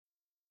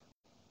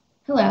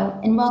Hello,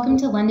 and welcome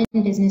to London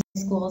Business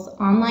School's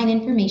online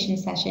information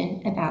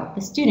session about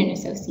the Student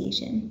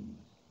Association.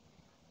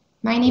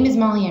 My name is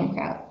Mollie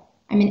Amkraut.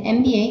 I'm an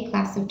MBA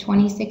class of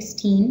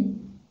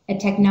 2016, a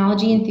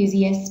technology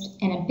enthusiast,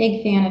 and a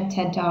big fan of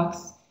TED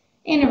Talks,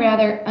 and a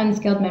rather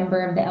unskilled member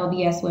of the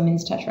LBS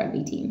Women's Touch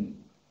Rugby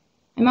team.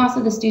 I'm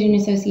also the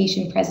Student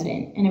Association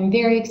President, and I'm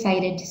very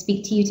excited to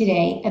speak to you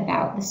today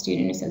about the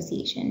Student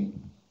Association.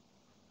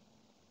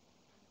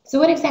 So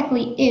what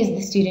exactly is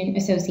the Student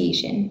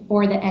Association,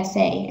 or the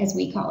SA as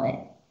we call it?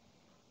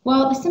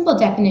 Well, the simple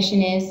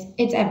definition is,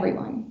 it's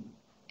everyone.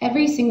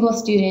 Every single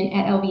student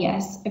at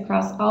LBS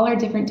across all our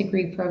different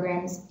degree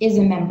programs is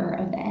a member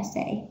of the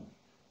SA.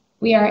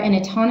 We are an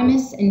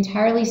autonomous,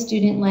 entirely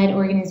student-led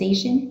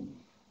organization.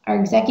 Our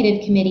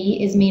executive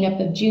committee is made up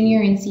of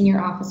junior and senior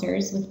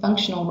officers with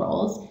functional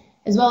roles,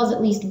 as well as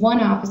at least one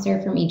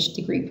officer from each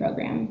degree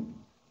program.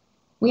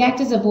 We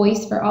act as a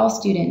voice for all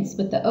students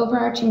with the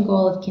overarching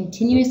goal of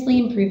continuously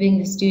improving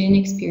the student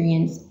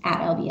experience at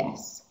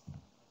LBS.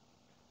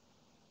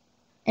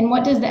 And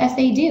what does the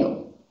SA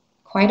do?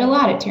 Quite a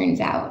lot, it turns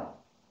out.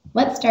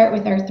 Let's start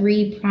with our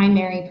three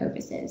primary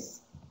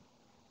purposes.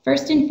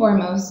 First and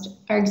foremost,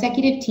 our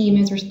executive team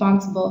is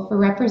responsible for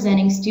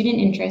representing student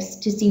interests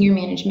to senior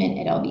management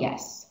at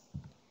LBS.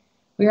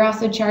 We are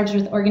also charged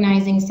with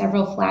organizing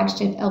several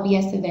flagship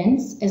LBS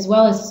events, as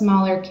well as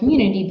smaller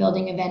community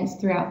building events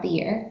throughout the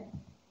year.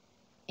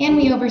 And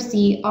we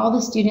oversee all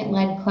the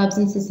student-led clubs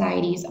and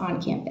societies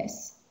on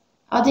campus.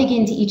 I'll dig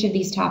into each of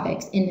these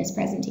topics in this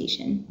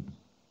presentation.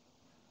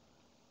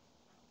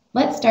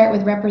 Let's start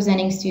with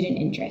representing student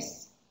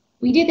interests.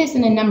 We do this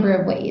in a number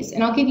of ways,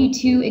 and I'll give you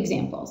two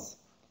examples.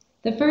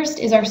 The first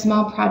is our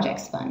Small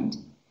Projects Fund.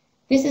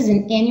 This is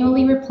an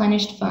annually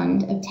replenished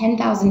fund of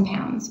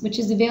 £10,000, which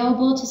is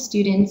available to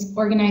students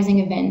organizing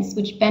events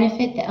which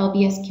benefit the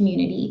LBS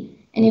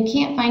community and who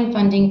can't find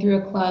funding through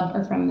a club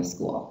or from the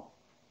school.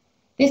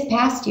 This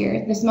past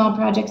year, the Small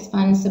Projects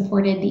Fund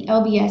supported the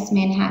LBS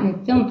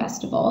Manhattan Film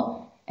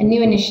Festival, a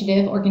new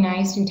initiative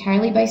organized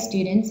entirely by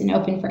students and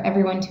open for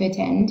everyone to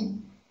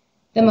attend,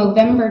 the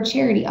Movember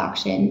charity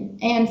auction,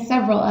 and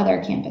several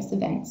other campus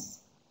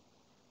events.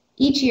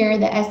 Each year,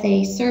 the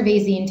SA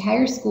surveys the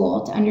entire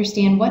school to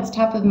understand what's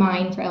top of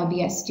mind for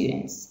LBS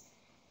students.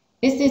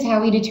 This is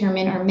how we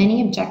determine our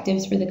many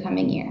objectives for the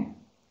coming year.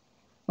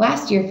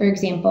 Last year, for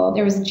example,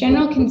 there was a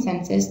general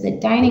consensus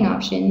that dining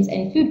options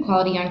and food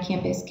quality on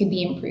campus could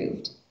be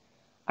improved.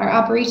 Our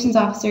operations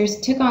officers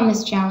took on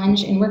this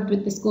challenge and worked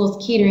with the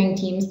school's catering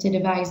teams to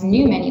devise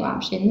new menu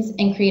options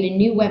and create a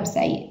new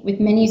website with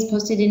menus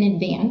posted in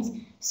advance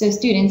so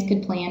students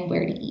could plan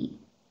where to eat.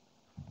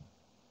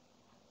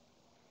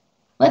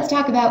 Let's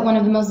talk about one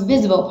of the most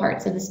visible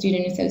parts of the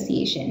Student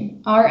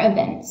Association, our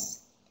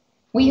events.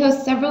 We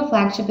host several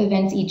flagship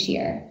events each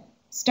year,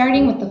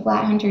 starting with the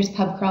Flat Hunters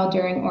Pub Crawl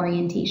during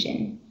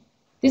orientation.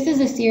 This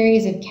is a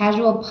series of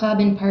casual pub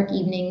and park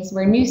evenings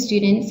where new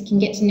students can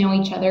get to know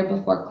each other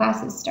before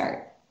classes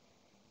start.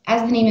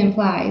 As the name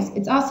implies,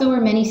 it's also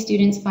where many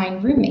students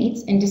find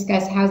roommates and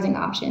discuss housing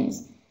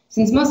options,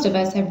 since most of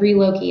us have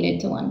relocated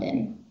to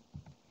London.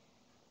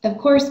 Of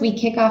course, we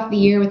kick off the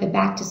year with a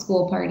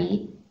back-to-school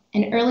party,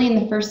 and early in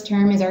the first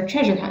term is our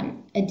treasure hunt,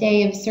 a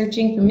day of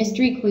searching for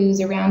mystery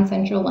clues around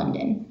central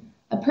London.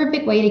 A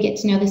perfect way to get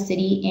to know the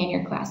city and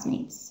your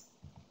classmates.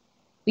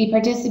 We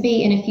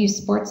participate in a few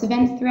sports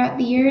events throughout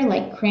the year,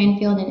 like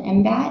Cranfield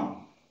and MBAT,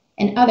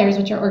 and others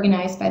which are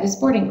organized by the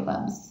sporting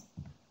clubs.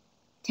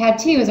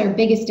 Tattoo is our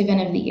biggest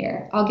event of the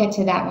year. I'll get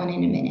to that one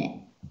in a minute.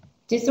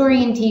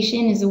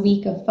 Disorientation is a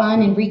week of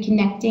fun and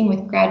reconnecting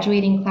with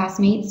graduating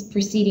classmates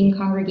preceding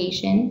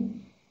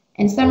congregation,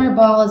 and Summer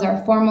Ball is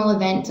our formal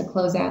event to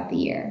close out the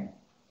year.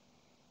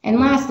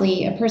 And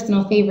lastly, a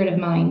personal favorite of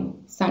mine,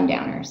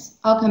 Sundowners.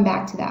 I'll come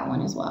back to that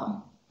one as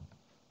well.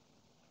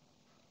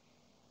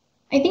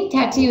 I think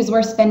Tattoo is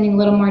worth spending a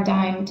little more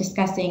time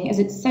discussing as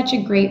it's such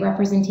a great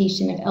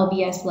representation of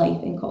LBS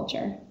life and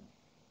culture.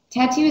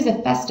 Tattoo is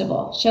a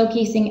festival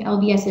showcasing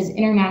LBS's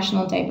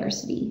international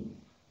diversity.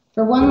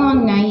 For one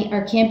long night,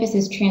 our campus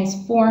is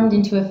transformed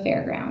into a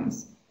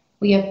fairgrounds.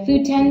 We have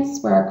food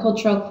tents where our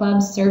cultural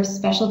clubs serve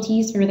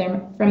specialties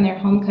from their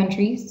home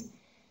countries.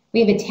 We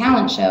have a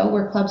talent show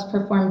where clubs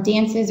perform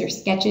dances or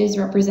sketches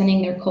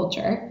representing their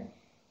culture.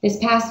 This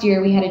past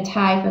year, we had a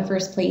tie for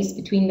first place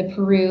between the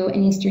Peru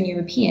and Eastern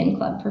European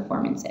club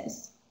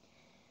performances.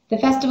 The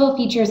festival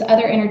features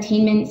other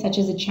entertainment such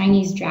as a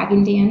Chinese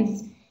dragon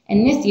dance,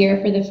 and this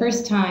year, for the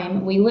first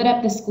time, we lit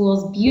up the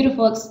school's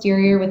beautiful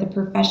exterior with a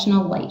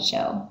professional light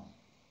show.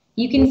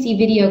 You can see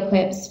video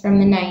clips from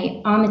the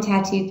night on the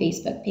Tattoo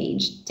Facebook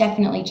page.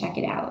 Definitely check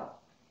it out.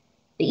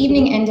 The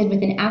evening ended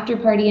with an after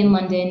party in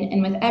London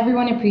and with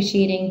everyone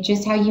appreciating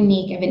just how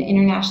unique of an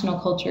international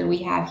culture we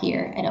have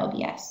here at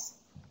LBS.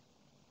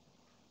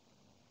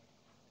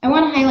 I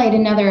want to highlight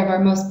another of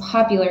our most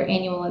popular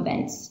annual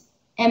events,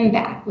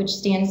 MBAT, which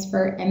stands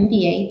for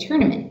MBA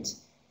Tournament.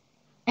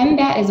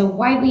 MBAT is a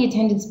widely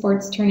attended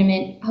sports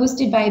tournament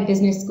hosted by a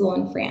business school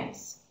in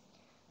France.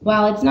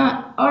 While it's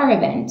not our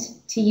event,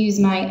 to use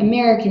my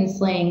American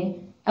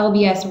slang,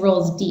 LBS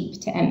rolls deep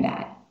to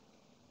MBAT.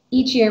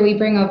 Each year, we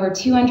bring over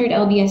 200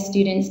 LBS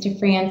students to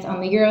France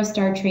on the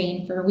Eurostar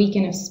train for a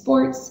weekend of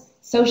sports,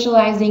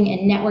 socializing,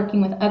 and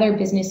networking with other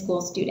business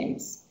school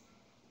students.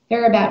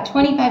 There are about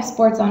 25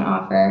 sports on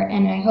offer,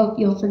 and I hope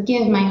you'll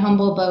forgive my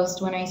humble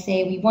boast when I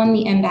say we won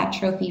the MBAT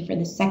trophy for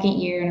the second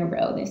year in a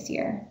row this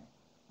year.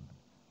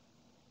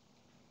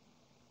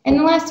 And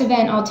the last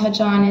event I'll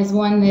touch on is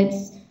one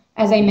that's,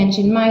 as I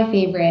mentioned, my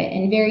favorite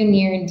and very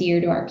near and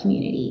dear to our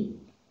community.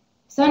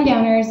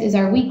 Sundowners is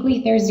our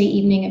weekly Thursday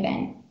evening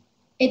event.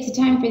 It's a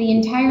time for the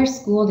entire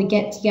school to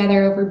get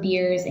together over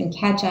beers and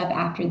catch up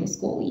after the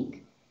school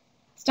week.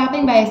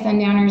 Stopping by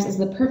Sundowners is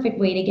the perfect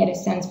way to get a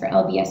sense for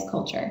LBS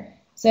culture.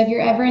 So if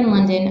you're ever in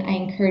London, I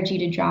encourage you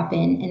to drop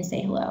in and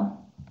say hello.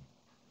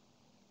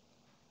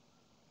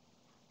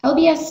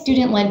 LBS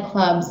student-led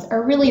clubs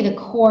are really the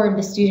core of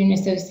the Student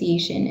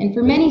Association, and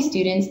for many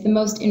students, the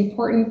most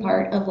important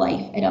part of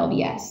life at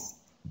LBS.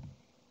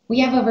 We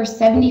have over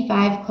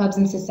 75 clubs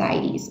and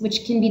societies,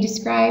 which can be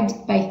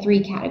described by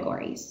 3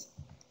 categories.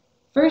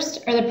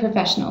 First are the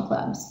professional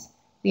clubs.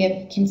 We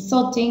have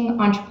consulting,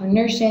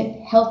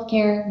 entrepreneurship,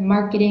 healthcare,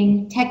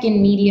 marketing, tech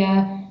and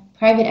media,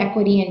 private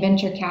equity and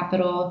venture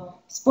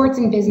capital, sports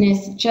and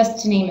business,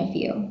 just to name a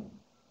few.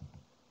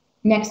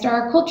 Next are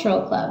our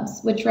cultural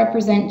clubs, which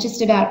represent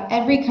just about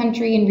every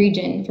country and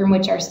region from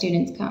which our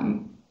students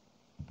come.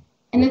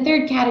 And the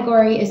third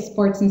category is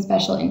sports and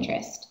special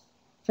interest.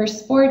 For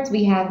sports,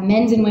 we have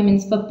men's and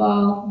women's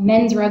football,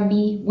 men's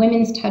rugby,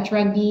 women's touch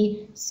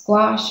rugby,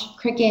 squash,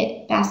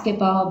 cricket,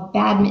 basketball,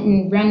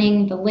 badminton,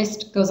 running, the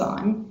list goes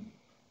on.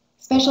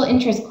 Special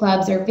interest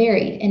clubs are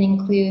varied and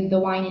include the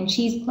Wine and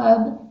Cheese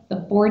Club, the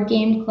Board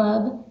Game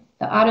Club,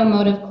 the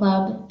Automotive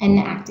Club, and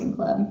the Acting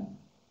Club.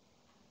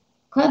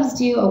 Clubs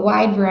do a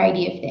wide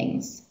variety of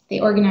things. They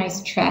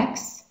organize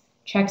treks.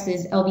 Treks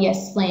is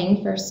LBS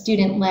slang for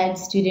student-led,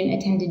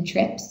 student-attended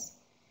trips.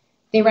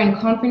 They run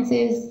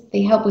conferences,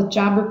 they help with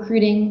job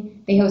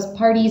recruiting, they host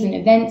parties and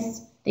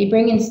events, they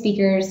bring in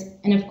speakers,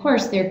 and of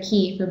course, they're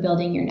key for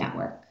building your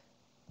network.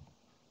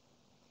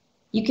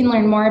 You can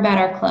learn more about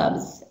our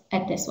clubs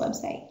at this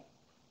website.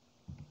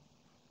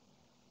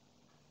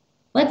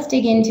 Let's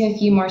dig into a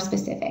few more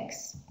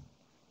specifics.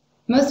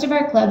 Most of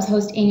our clubs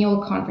host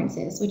annual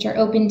conferences, which are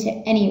open to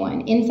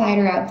anyone inside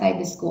or outside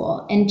the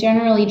school and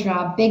generally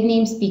draw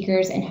big-name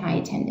speakers and high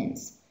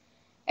attendance.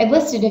 I've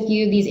listed a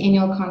few of these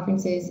annual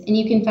conferences, and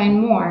you can find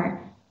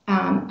more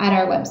at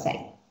our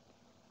website.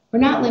 We're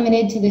not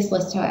limited to this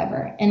list,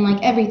 however, and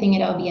like everything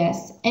at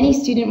LBS, any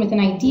student with an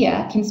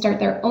idea can start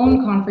their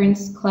own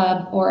conference,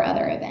 club, or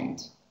other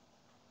event.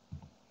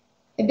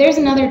 If there's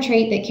another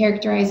trait that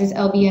characterizes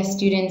LBS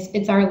students,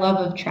 it's our love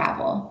of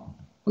travel.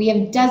 We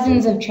have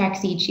dozens of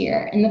treks each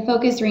year, and the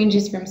focus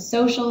ranges from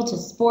social to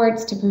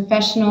sports to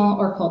professional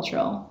or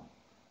cultural.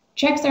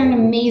 Treks are an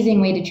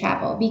amazing way to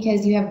travel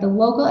because you have the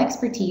local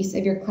expertise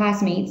of your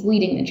classmates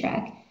leading the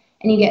trek,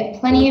 and you get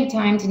plenty of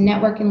time to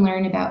network and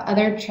learn about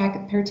other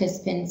trek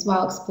participants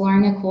while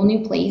exploring a cool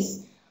new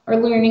place or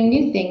learning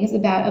new things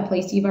about a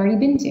place you've already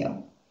been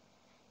to.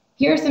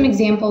 Here are some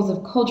examples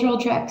of cultural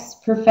treks,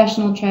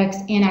 professional treks,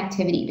 and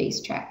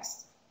activity-based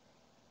treks.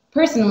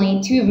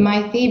 Personally, 2 of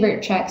my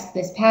favorite treks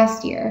this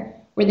past year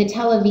were the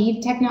Tel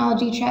Aviv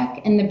Technology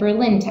Trek and the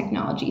Berlin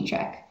Technology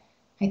Trek.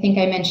 I think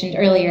I mentioned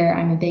earlier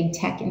I'm a big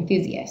tech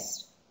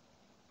enthusiast.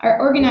 Our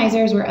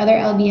organizers were other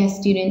LBS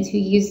students who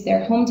used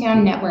their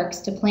hometown networks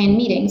to plan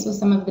meetings with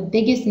some of the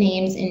biggest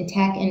names in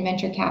tech and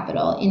venture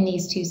capital in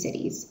these 2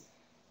 cities.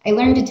 I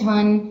learned a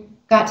ton,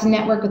 got to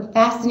network with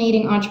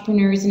fascinating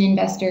entrepreneurs and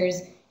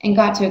investors, and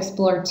got to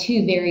explore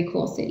 2 very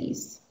cool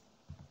cities.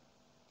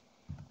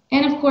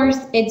 And of course,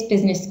 it's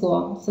business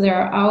school, so there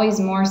are always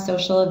more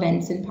social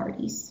events and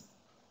parties.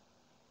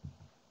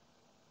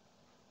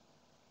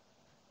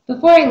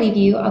 Before I leave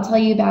you, I'll tell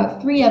you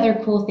about 3 other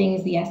cool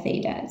things the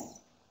SA does.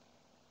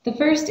 The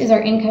first is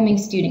our incoming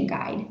student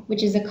guide,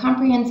 which is a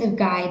comprehensive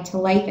guide to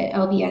life at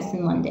LBS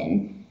in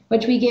London,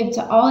 which we give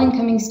to all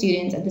incoming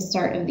students at the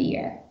start of the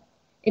year.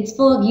 It's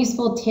full of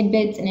useful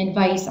tidbits and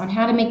advice on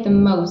how to make the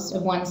most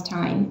of one's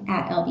time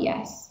at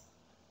LBS.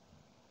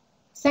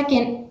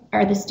 Second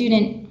are the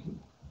Student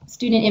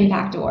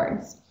Impact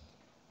Awards.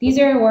 These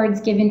are awards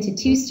given to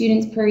 2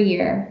 students per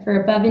year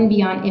for above and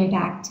beyond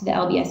impact to the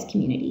LBS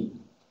community.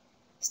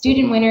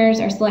 Student winners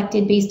are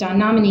selected based on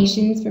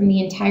nominations from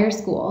the entire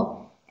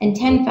school, and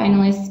 10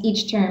 finalists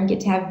each term get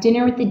to have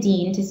dinner with the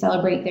dean to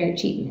celebrate their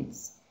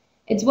achievements.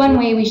 It's one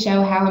way we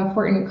show how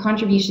important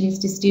contributions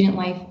to student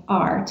life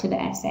are to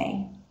the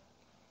SA.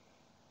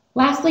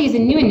 Lastly is a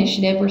new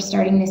initiative we're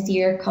starting this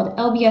year called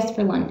LBS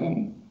for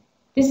London.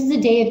 This is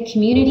a day of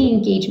community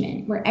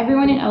engagement where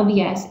everyone at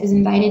LBS is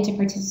invited to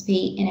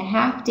participate in a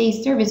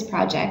half-day service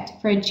project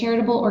for a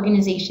charitable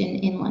organization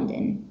in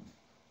London.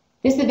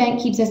 This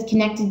event keeps us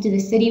connected to the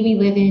city we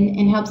live in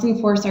and helps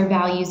enforce our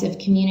values of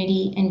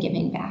community and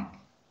giving back.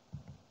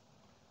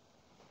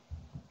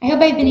 I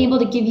hope I've been able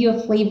to give you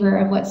a flavor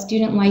of what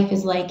student life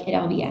is like at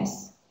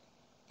LBS.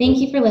 Thank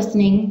you for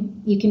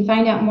listening. You can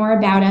find out more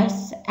about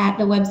us at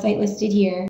the website listed here.